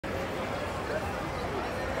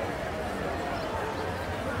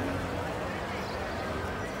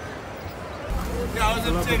A lot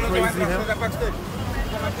of crazy here.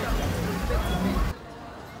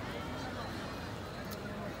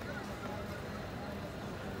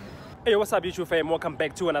 Hey, what's up YouTube fam? Welcome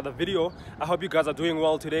back to another video. I hope you guys are doing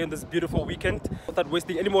well today on this beautiful weekend. Without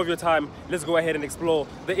wasting any more of your time, let's go ahead and explore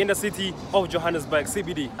the inner city of Johannesburg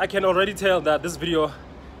CBD. I can already tell that this video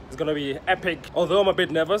is gonna be epic, although I'm a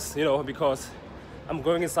bit nervous, you know, because I'm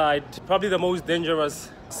going inside probably the most dangerous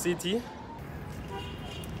city.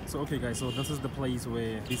 So okay guys, so this is the place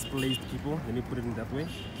where displaced people, let me put it in that way,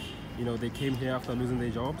 you know, they came here after losing their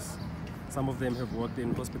jobs. Some of them have worked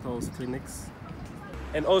in hospitals, clinics,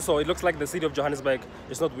 and also it looks like the city of Johannesburg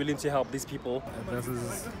is not willing to help these people. This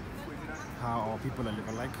is how our people are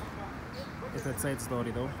living like. It's a sad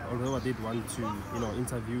story though, although I did want to, you know,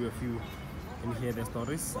 interview a few and hear their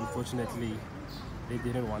stories. Unfortunately, they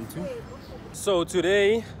didn't want to. So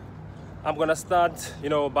today I'm gonna start, you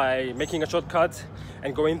know, by making a shortcut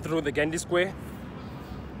and going through the Ghandi Square.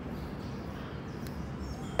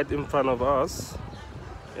 Right in front of us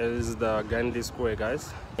is the Ghandi Square,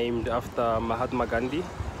 guys, named after Mahatma Gandhi.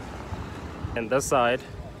 And this side,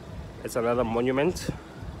 it's another monument,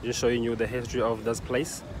 just showing you the history of this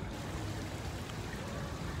place.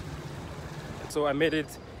 So I made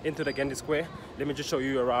it into the Ghandi Square. Let me just show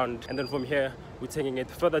you around, and then from here we're taking it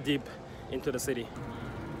further deep into the city.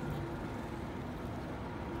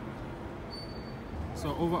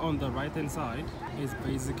 So over on the right hand side is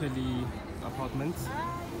basically apartments.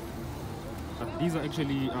 These are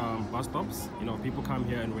actually bus stops. You know, people come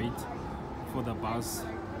here and wait for the bus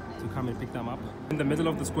to come and pick them up. In the middle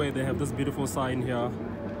of the square they have this beautiful sign here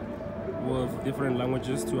with different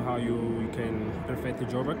languages to how you can refer to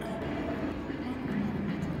Joburg.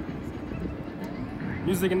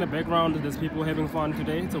 Music in the background, there's people having fun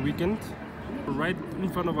today, it's a weekend. Right in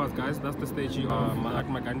front of us guys, that's the statue of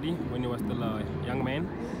Mahatma Gandhi when he was still a young man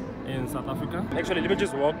in South Africa. Actually, let me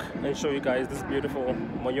just walk and show you guys this beautiful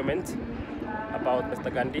monument about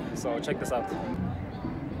Mr. Gandhi. So check this out.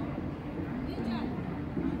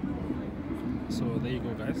 So there you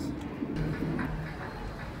go guys.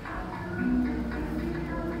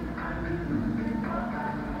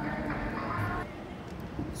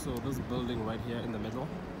 So this building right here in the middle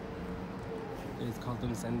is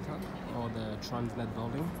Carlton Center, or the Transnet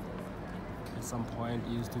building. At some point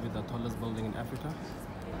it used to be the tallest building in Africa.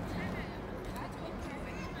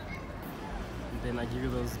 And then I give you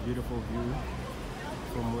this beautiful view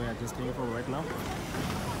from where I just came from right now.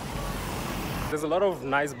 There's a lot of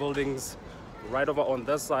nice buildings right over on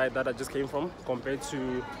this side that I just came from compared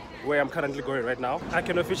to where I'm currently going right now. I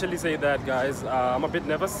can officially say that guys, I'm a bit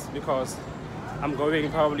nervous because I'm going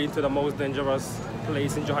probably into the most dangerous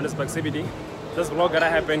place in Johannesburg CBD. This vlog gonna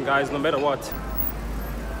happen guys, no matter what.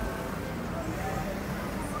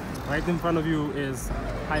 Right in front of you is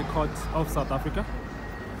High Court of South Africa.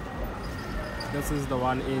 This is the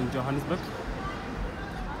one in Johannesburg.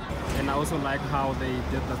 And I also like how they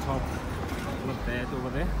did the top with that over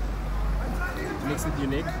there. Makes it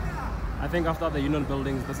unique. I think after the Union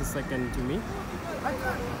buildings, this is second to me.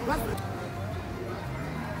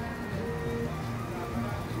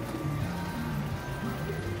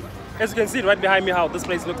 As you can see right behind me how this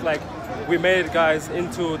place looks like, we made it guys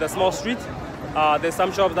into the small street. There's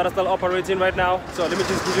some shops that are still operating right now. So let me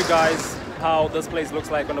just give you guys how this place looks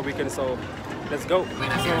like on the weekend. So let's go. So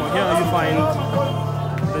here you find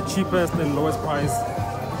the cheapest and lowest price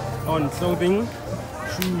on clothing,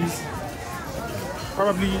 shoes,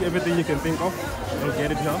 probably everything you can think of. You'll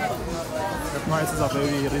get it here. The prices are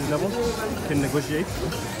very reasonable. You can negotiate.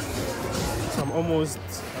 So I'm almost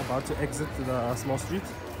about to exit the small street.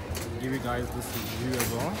 Give you guys this view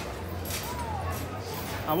as well.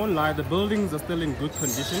 I won't lie, the buildings are still in good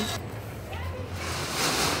condition.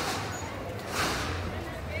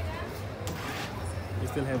 We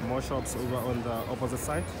still have more shops over on the opposite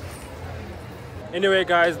side. Anyway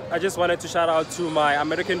guys, I just wanted to shout out to my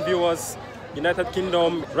American viewers, United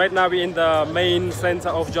Kingdom. Right now we're in the main center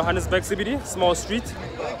of Johannesburg CBD, small street.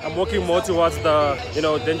 I'm walking more towards the, you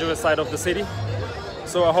know, dangerous side of the city.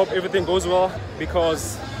 So I hope everything goes well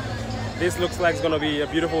because this looks like it's gonna be a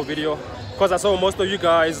beautiful video. Because I saw most of you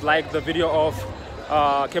guys like the video of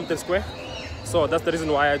Kempton Square. So that's the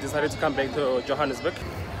reason why I decided to come back to Johannesburg.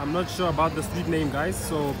 I'm not sure about the street name guys,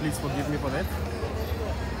 so please forgive me for that.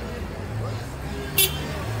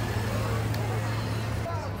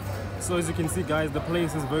 So as you can see guys, the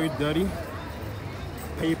place is very dirty.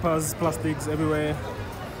 Papers, plastics everywhere.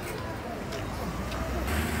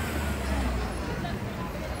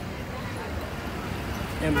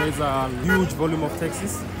 And there's a huge volume of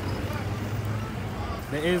taxis.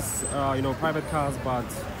 There is, you know, private cars, but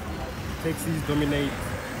taxis dominate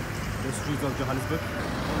the streets of Johannesburg.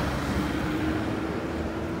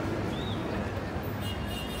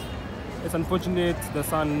 It's unfortunate the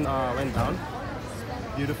sun went down.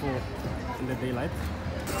 Beautiful in the daylight.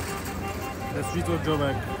 The streets of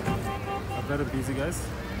Joburg are very busy, guys.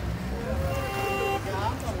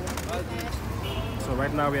 So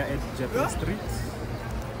right now we are at Jepping Street.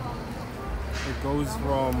 It goes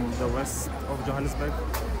from the west of Johannesburg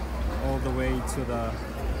all the way to the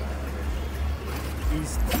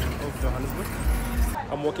east of Johannesburg.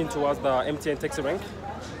 I'm walking towards the MTN taxi rank.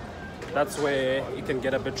 That's where it can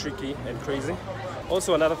get a bit tricky and crazy.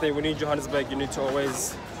 Also, another thing, when you're in Johannesburg, you need to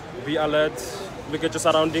always be alert, look at your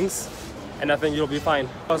surroundings, and I think you'll be fine.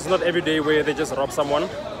 It's not every day where they just rob someone.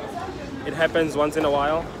 It happens once in a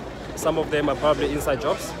while. Some of them are probably inside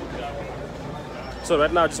jobs. So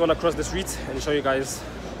right now I just want to cross the street and show you guys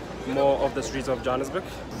more of the streets of Johannesburg.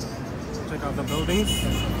 Check out the buildings.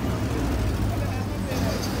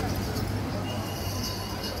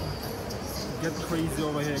 Get crazy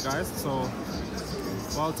over here, guys. So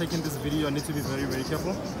while taking this video I need to be very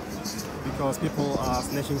careful because people are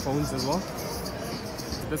snatching phones as well.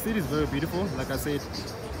 The city is very beautiful. Like I said,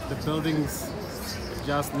 the buildings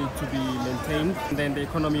just need to be maintained, and then the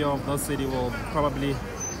economy of the city will probably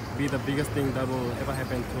be the biggest thing that will ever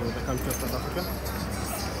happen to the country of South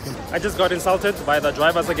Africa. I just got insulted by the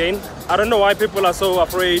drivers again. I don't know why people are so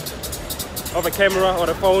afraid of a camera or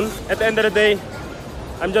a phone. At the end of the day,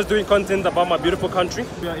 I'm just doing content about my beautiful country.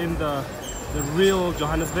 We are in the real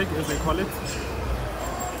Johannesburg, as they call it.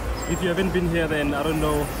 If you haven't been here, then I don't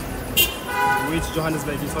know which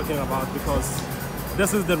Johannesburg you're talking about, because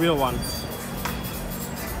this is the real one.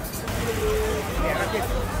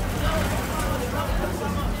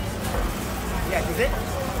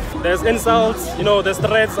 There's insults, you know, there's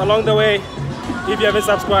threats along the way. If you haven't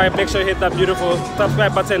subscribed, make sure you hit that beautiful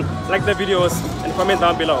subscribe button, like the videos, and comment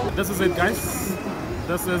down below. This is it, guys.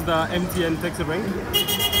 This is the MTN taxi rank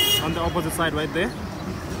on the opposite side right there.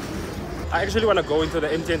 I actually want to go into the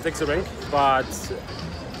MTN taxi rank, but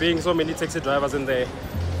being so many taxi drivers in there,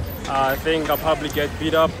 I think I'll probably get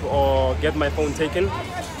beat up or get my phone taken.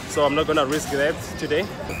 So I'm not gonna risk that today.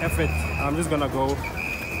 F it, I'm just gonna go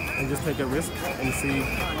and just take a risk and see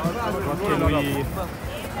what can we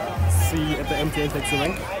see at the MTN taxi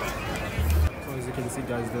rank. So as you can see,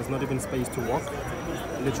 guys, there's not even space to walk.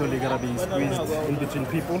 Literally gotta be squeezed in between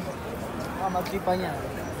people.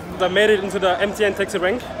 I made it into the MTN taxi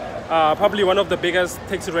rank. Probably one of the biggest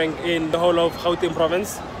taxi rank in the whole of Gauteng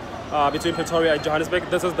province, between Pretoria and Johannesburg.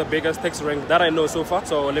 This is the biggest taxi rank that I know so far.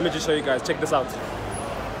 So let me just show you guys, check this out.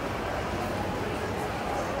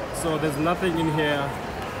 So there's nothing in here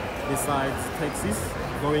besides taxis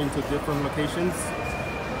going to different locations,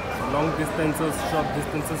 long distances, short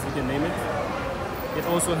distances, you can name it. It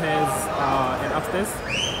also has an upstairs.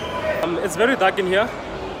 It's very dark in here.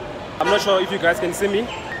 I'm not sure if you guys can see me,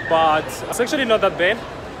 but it's actually not that bad.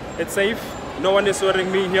 It's safe. No one is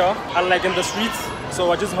swearing me here, unlike in the streets.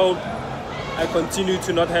 So I just hope I continue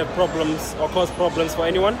to not have problems or cause problems for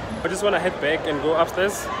anyone. I just want to head back and go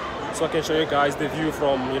upstairs so I can show you guys the view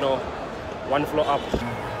from, you know, one floor up.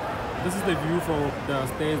 This is the view from the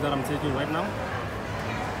stairs that I'm taking right now.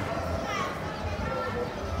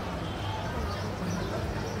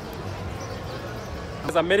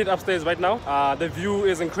 As I made it upstairs right now, the view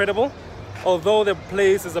is incredible. Although the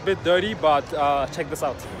place is a bit dirty, but check this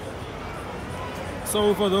out.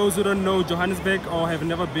 So for those who don't know Johannesburg or have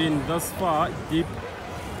never been thus far deep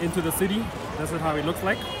into the city, this is how it looks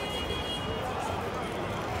like.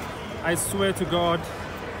 I swear to God,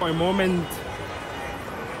 for a moment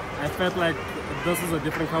I felt like this is a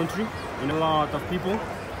different country. You know, a lot of people,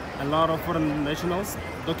 a lot of foreign nationals,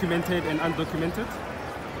 documented and undocumented.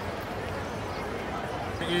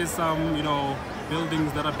 There is some, you know,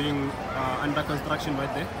 buildings that are being under construction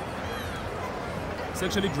right there. It's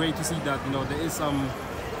actually great to see that, you know, there is some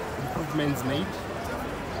improvements made.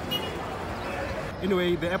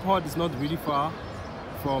 Anyway, the airport is not really far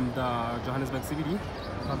from the Johannesburg CBD.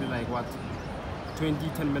 Probably like what,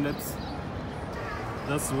 10 minutes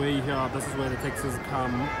this way here. This is where the taxis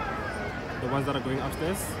come, the ones that are going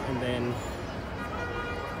upstairs, and then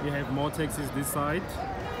we have more taxis this side.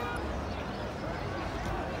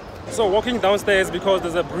 So walking downstairs, because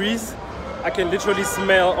there's a breeze, I can literally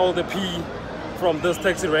smell all the pee from this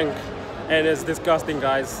taxi rank, and it's disgusting,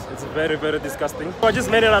 guys. It's very disgusting. So I just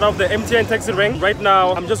made it out of the MTN taxi rank. Right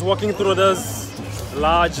now I'm just walking through this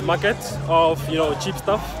large market of, you know, cheap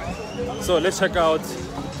stuff. So let's check out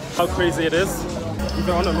how crazy it is. If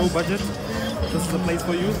you're on a low budget, this is the place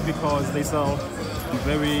for you, because they sell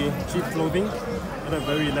very cheap clothing at a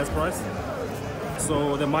very less price.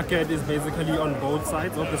 So the market is basically on both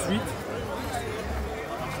sides of the street.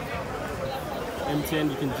 MTN,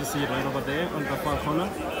 you can just see it right over there on the far corner.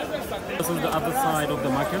 This is the other side of the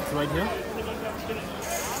market right here.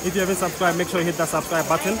 If you haven't subscribed, make sure you hit that subscribe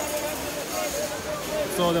button.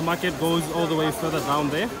 So the market goes all the way further down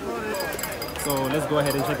there. So let's go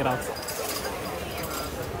ahead and check it out.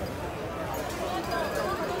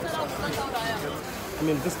 I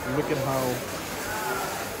mean, just look at how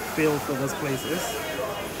filthy this place is.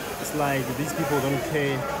 It's like these people don't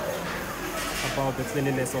care about the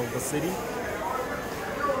cleanliness of the city.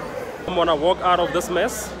 I'm gonna walk out of this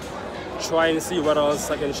mess, try and see what else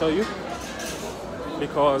I can show you,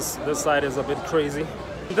 because this side is a bit crazy.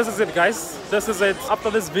 This is it, guys. This is it. After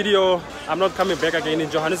this video, I'm not coming back again in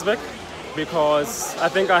Johannesburg, because I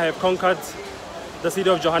think I have conquered the city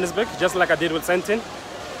of Johannesburg, just like I did with Sandton.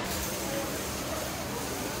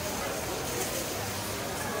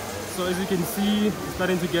 So as you can see, it's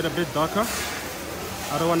starting to get a bit darker.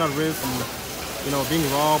 I don't want to risk,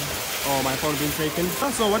 being robbed or my phone being taken.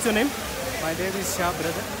 So what's your name? My name is Shah,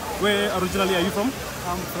 brother. Where originally are you from?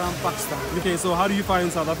 I'm from Pakistan. Okay, so how do you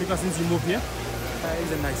find South Africa since you moved here?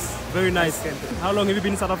 It's nice. Very nice. How long have you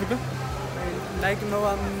been in South Africa? Like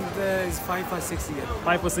now it's 5 or 6 years.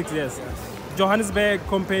 5 or 6 years. Yes. Johannesburg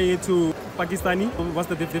compared to Pakistani, what's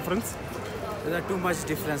the difference? There's too much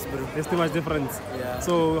difference, bro. There's too much difference. Yeah.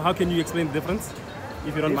 So how can you explain the difference,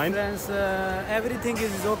 if you don't mind? Everything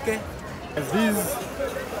is okay. These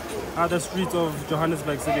are the streets of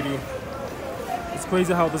Johannesburg CBD. It's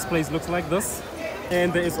crazy how this place looks like this.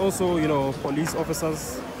 And there is also, police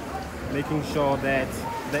officers making sure that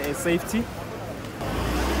there is safety.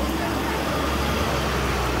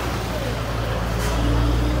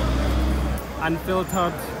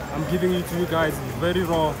 Unfiltered, I'm giving it to you guys very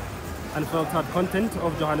raw, unfiltered content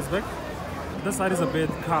of Johannesburg. This side is a bit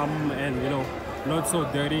calm and, not so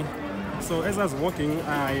dirty. So as I was walking,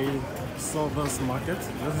 I saw this market.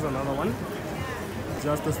 This is another one,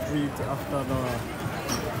 just the street after the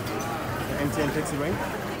MTN taxi rank.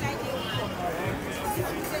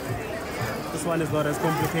 This one is not as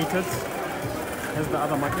complicated as the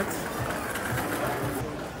other market.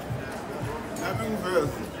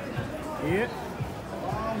 Yeah.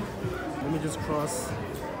 Let me just cross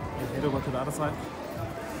and head over to the other side.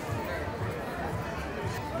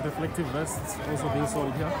 Reflective vests also being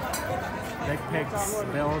sold here. Backpacks,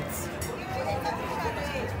 belts.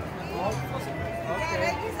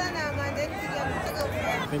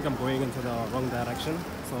 I think I'm going into the wrong direction,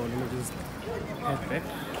 so let me just head back.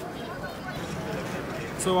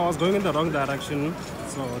 So I was going in the wrong direction,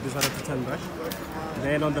 so I decided to turn back.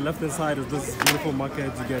 Then on the left hand side is this beautiful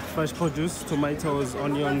market. You get fresh produce, tomatoes,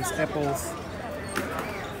 onions, apples,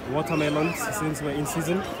 watermelons since we're in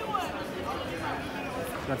season.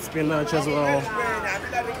 Got spinach as well.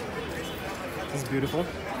 It's beautiful.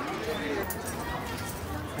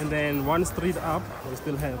 And then one street up, we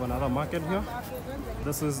still have another market here.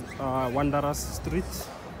 This is Wanderers Street.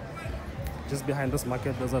 Just behind this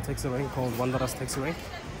market, there's a taxi rank called Wanderers Taxi Rank.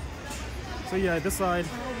 So yeah, this side,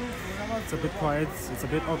 it's a bit quiet, it's a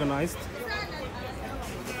bit organized.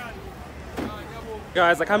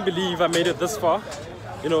 Guys, I can't believe I made it this far.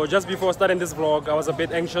 Just before starting this vlog, I was a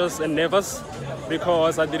bit anxious and nervous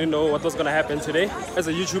because I didn't know what was gonna happen today. As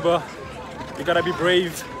a YouTuber, you gotta be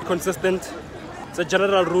brave, consistent. It's a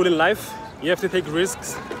general rule in life. You have to take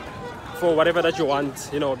risks for whatever that you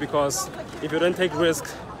want, because if you don't take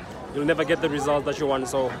risks, you'll never get the result that you want.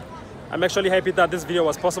 So I'm actually happy that this video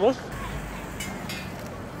was possible.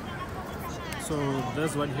 So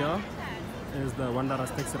this one here is the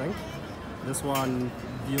Wanderers taxi rank. This one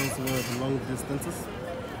deals with long distances.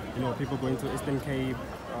 People going to Eastern Cape,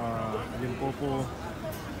 Limpopo,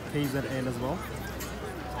 KZN as well.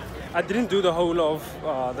 I didn't do the whole of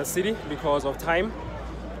the city because of time,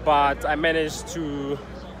 but I managed to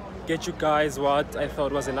get you guys what I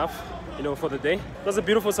thought was enough, for the day. It was a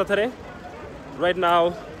beautiful Saturday. Right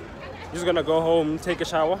now, just gonna go home, take a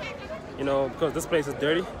shower, because this place is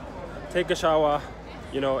dirty. Take a shower,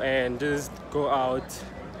 and just go out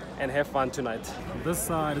and have fun tonight. This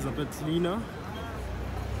side is a bit cleaner.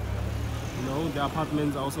 The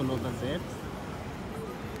apartments are also not that bad.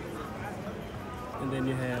 And then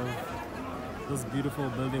you have this beautiful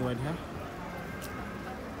building right here.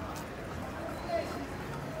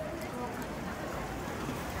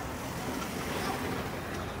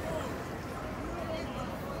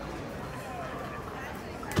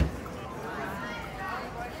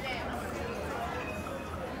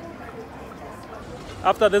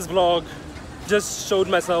 After this vlog, just showed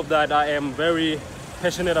myself that I am very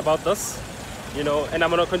passionate about this, and I'm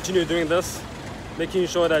gonna continue doing this making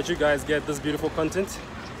sure that you guys get this beautiful content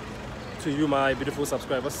to you, my beautiful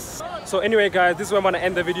subscribers. So anyway guys, this is where I'm gonna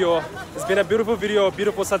end the video. It's been a beautiful video,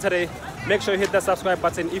 beautiful Saturday. Make sure you hit that subscribe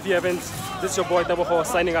button if you haven't. This is your boy Double Ho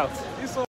signing out.